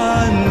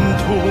满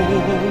途，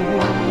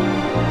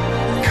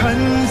看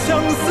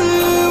相思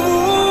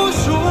无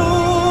数，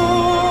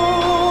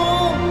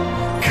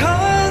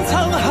看沧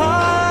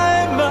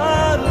海满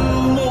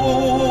目。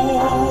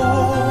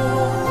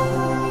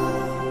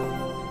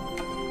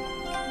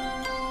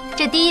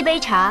这第一杯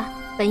茶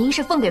本应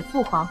是奉给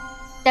父皇，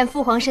但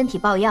父皇身体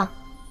抱恙，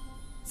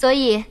所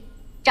以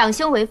长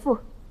兄为父，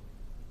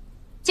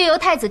就由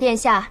太子殿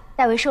下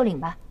代为受领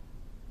吧。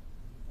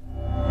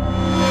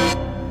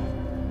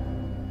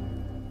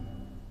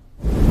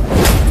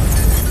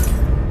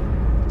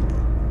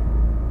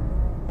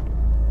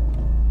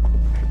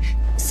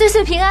岁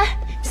岁平安，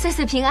岁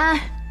岁平安。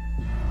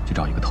去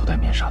找一个头戴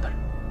面纱的人，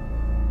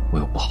我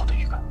有不好的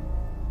预感。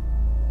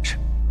是。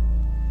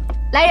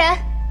来人，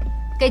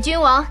给君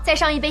王再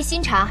上一杯新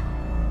茶。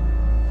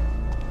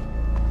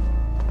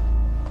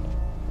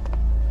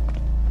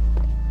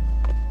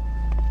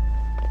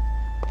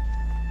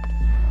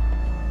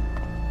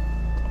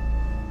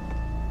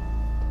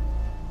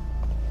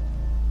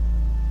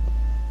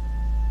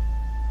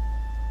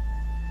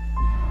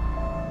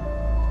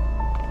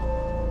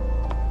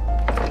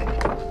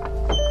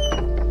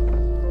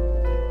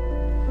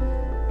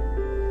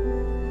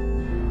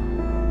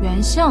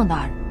袁相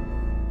大人，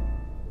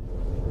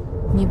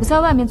你不在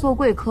外面做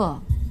贵客，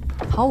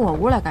跑我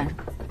屋来干什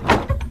么？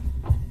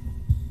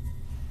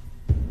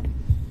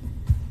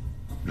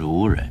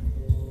孺人，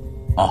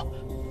哦，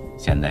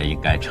现在应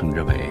该称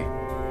之为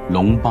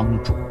龙帮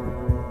主。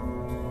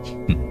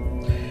哼，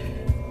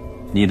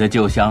你的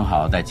旧相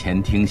好在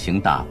前厅行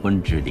大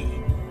婚之礼，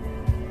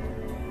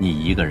你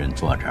一个人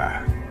坐这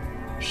儿，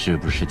是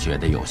不是觉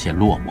得有些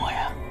落寞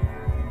呀？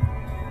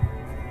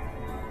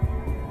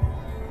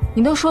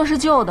你都说是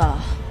旧的了，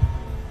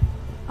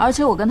而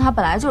且我跟他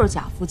本来就是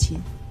假夫妻，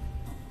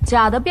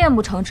假的变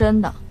不成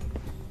真的，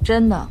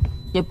真的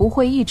也不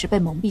会一直被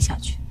蒙蔽下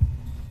去。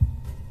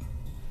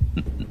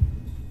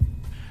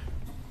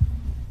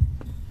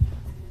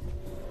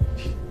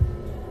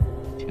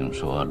听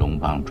说龙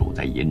帮主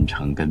在银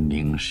城跟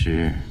名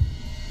师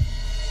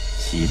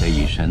习了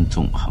一身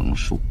纵横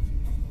术，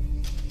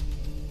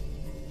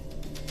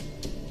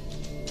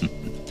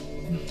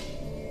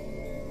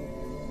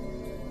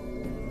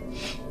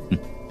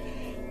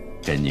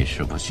跟你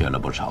师父学了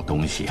不少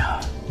东西啊，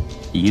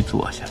一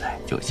坐下来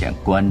就先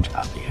观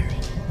察别人。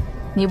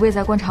你不也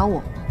在观察我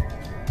吗？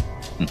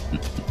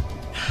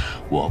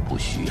我不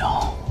需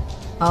要。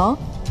哦，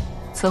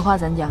此话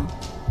怎讲？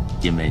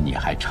因为你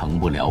还成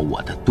不了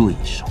我的对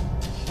手。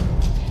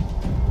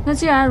那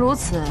既然如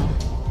此，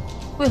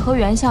为何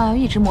袁相要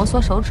一直摩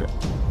挲手指？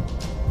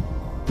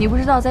你不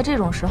知道在这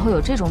种时候有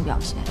这种表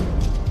现，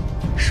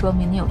说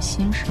明你有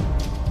心事。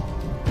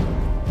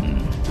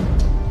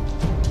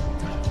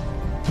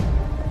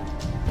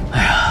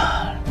哎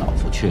呀，老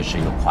夫确实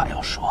有话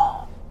要说。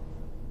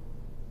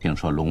听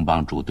说龙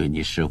帮主对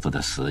你师父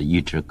的死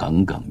一直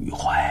耿耿于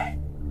怀，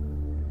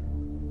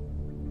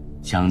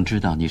想知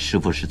道你师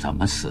父是怎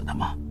么死的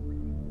吗？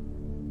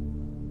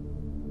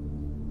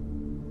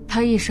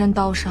他一身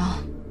刀伤，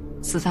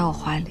死在我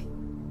怀里，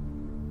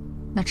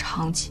那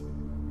场景，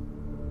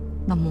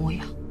那模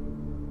样，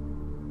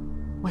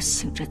我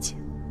醒着见，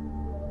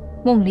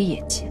梦里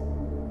也见，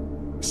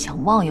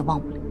想忘也忘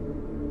不了。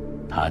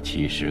他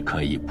其实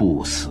可以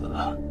不死。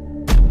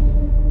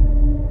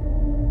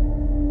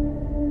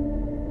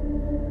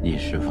你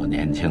师父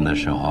年轻的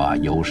时候啊，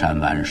游山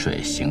玩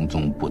水，行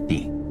踪不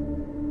定。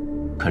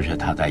可是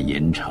他在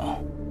银城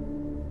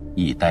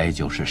一待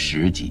就是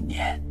10几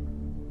年。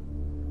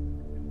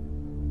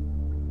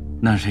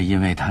那是因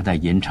为他在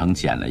银城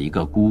捡了一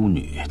个孤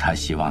女，他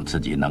希望自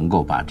己能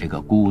够把这个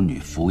孤女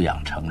抚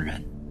养成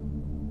人。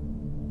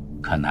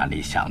可哪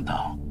里想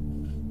到，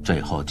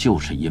最后就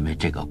是因为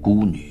这个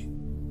孤女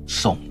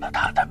送了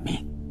他的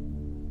命。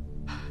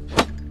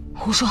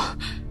胡说，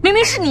明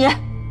明是你！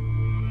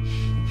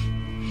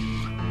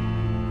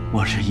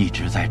我是一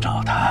直在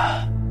找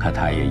他，可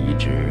他也一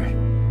直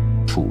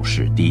处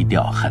事低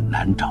调，很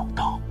难找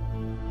到。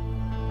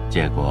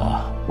结果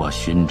我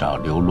寻找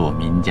流落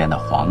民间的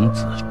皇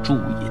子注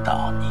意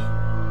到你，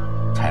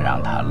才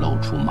让他露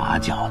出马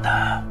脚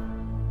的。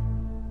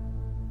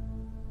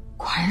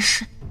果然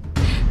是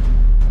你，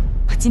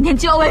我今天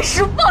就要为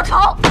师父报仇！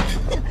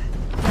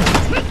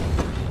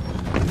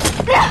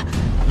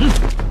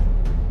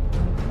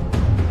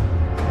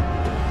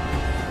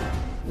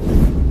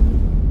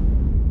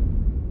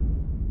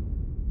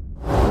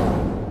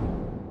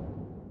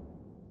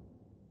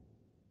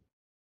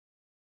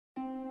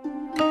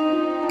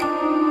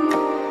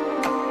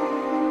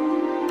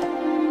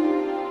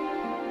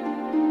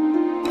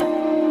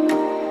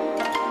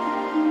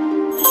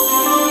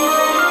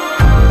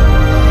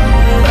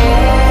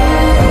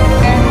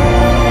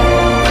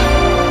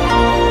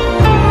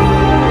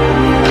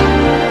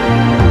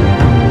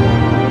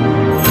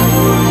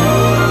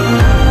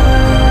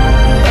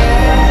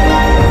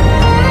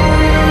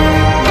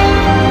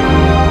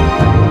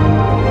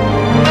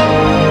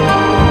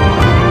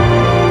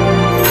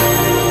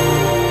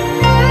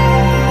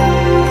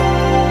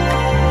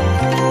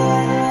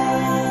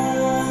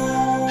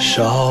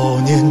少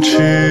年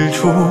踟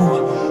蹰，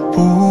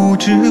不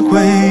知归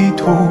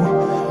途，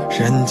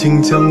人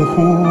尽江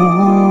湖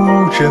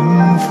人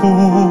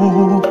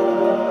负。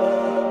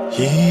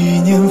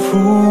一念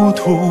浮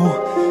屠，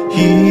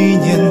一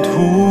念途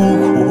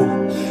苦，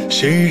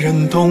谁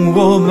人懂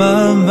我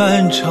漫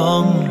漫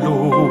长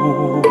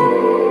路？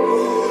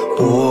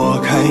拨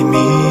开迷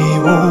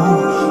雾，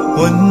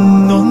温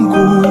暖孤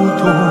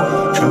独，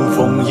春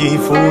风一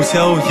拂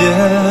笑颜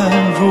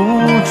如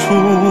初。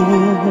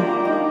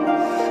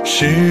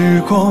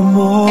时光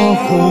模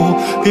糊，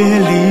别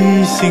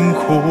离辛苦，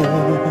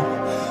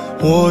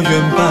我愿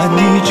伴你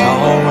朝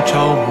朝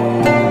暮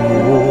暮。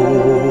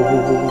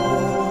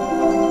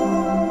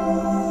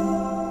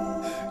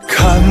看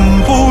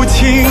不清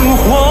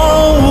荒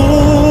芜，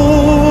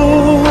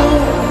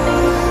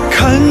看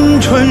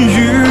春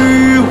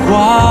雨花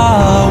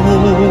雾，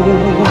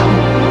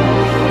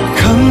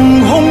看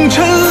红尘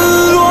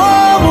落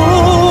幕，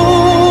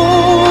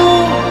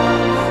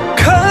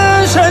看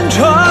山川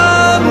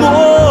陌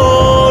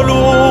路，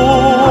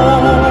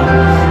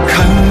看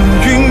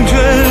云卷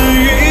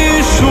云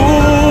舒，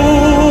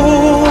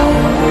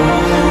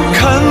看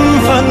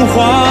繁华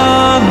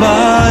满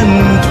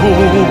途，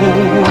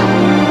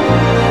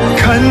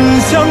看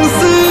相思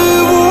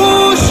无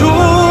数，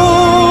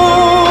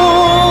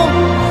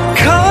看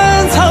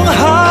沧海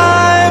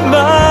满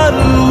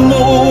目。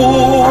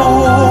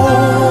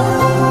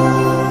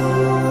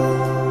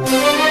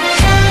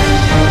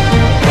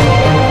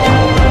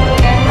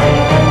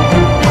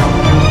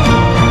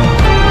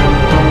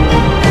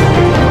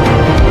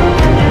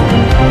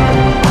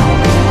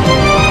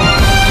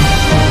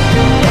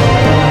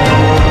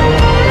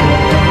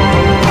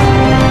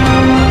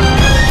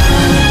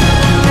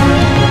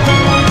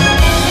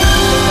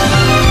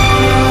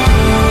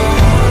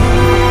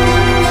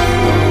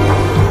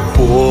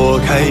拨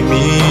开迷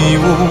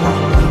雾，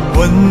温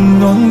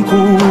暖孤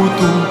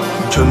独，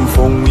春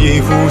风一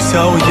拂笑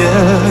颜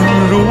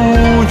如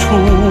初。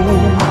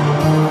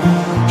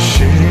时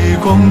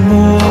光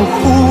模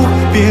糊，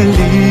别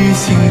离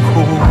辛苦，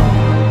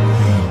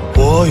我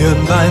愿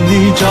伴你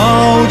朝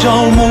朝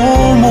暮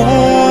暮。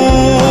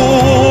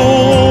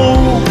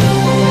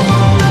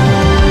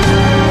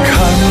看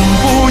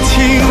不清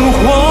荒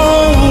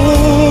芜，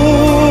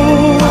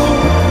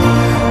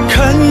看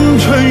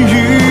春雨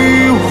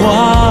花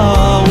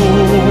雾，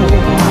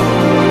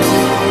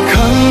看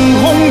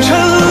红尘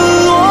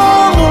落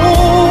幕，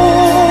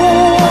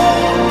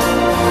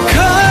看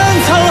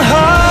沧海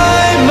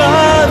满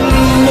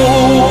目。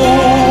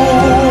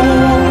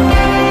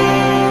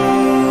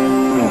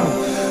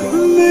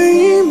眉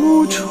目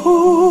处，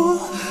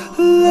阑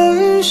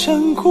珊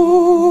骨，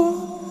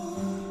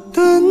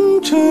等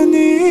着你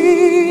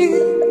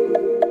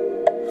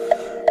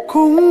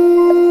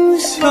共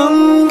享。